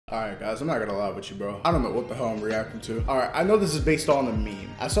Alright guys, I'm not gonna lie with you, bro. I don't know what the hell I'm reacting to. Alright, I know this is based on a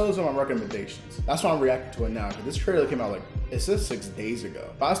meme. I saw this on my recommendations. That's why I'm reacting to it now, because this trailer came out like, it says 6 days ago.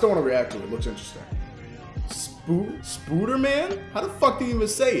 But I still want to react to it. It looks interesting. Spooder-Man? How the fuck do you even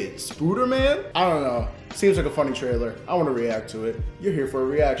say it? Spooder-Man? I don't know. Seems like a funny trailer. I want to react to it. You're here for a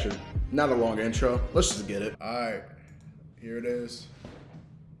reaction. Not a long intro. Let's just get it. Alright. Here it is.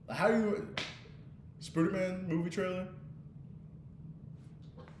 How do you... Spooder-Man movie trailer?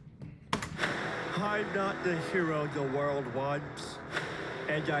 I'm not the hero the world wants,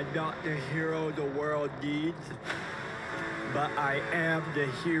 and I'm not the hero the world needs, but I am the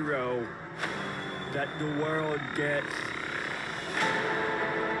hero that the world gets.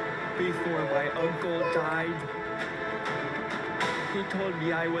 Before my uncle died, he told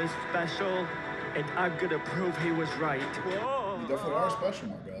me I was special, and I'm gonna prove he was right. Whoa. You definitely are special,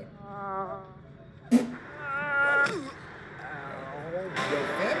 my guy.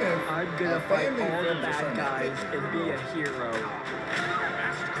 I'm gonna fight all the bad guys and be a hero.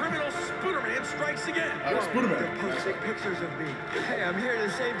 Masked criminal Spooder-Man strikes again. Spooder-Man. They're posting pictures of me. Hey, I'm here to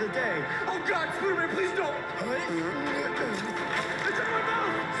save the day. Oh God, Spooder-Man, please don't. It's in my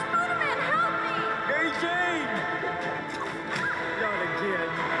mouth. Spooder-Man, help me! Mary Jane! Not again.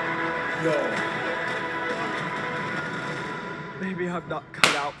 Yo. Maybe I'm not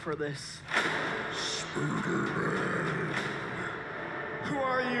cut out for this. Spooder-Man. Who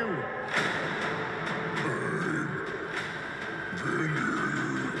are you?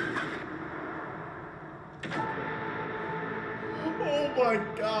 Oh my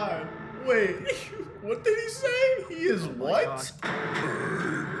god. Wait. What did he say? He is what?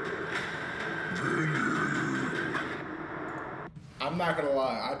 I'm not gonna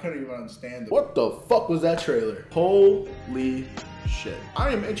lie. I couldn't even understand it. What the fuck was that trailer? Holy shit. I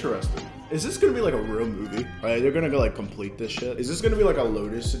am interested. Is this gonna be like a real movie? Right, they're gonna go like complete this shit. Is this gonna be like a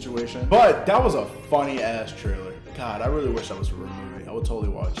Lotus situation? But that was a funny ass trailer. God, I really wish that was a real movie. I would totally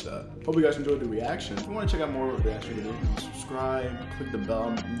watch that. Hope you guys enjoyed the reaction. If you want to check out more reaction videos, subscribe, click the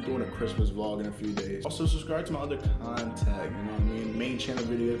bell. I'm doing a Christmas vlog in a few days. Also subscribe to my other content, you know what I mean? Main channel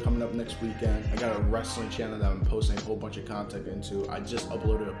video coming up next weekend. I got a wrestling channel that I'm posting a whole bunch of content into. I just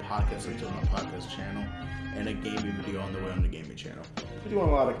uploaded a podcast into my podcast channel and a gaming video on the way on the gaming channel. We're doing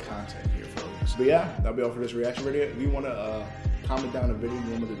a lot of content here, folks. But yeah, that'll be all for this reaction video. If you want to comment down a video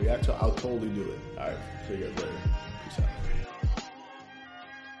you want me to react to, I'll totally do it. All right, see you guys later. Peace out.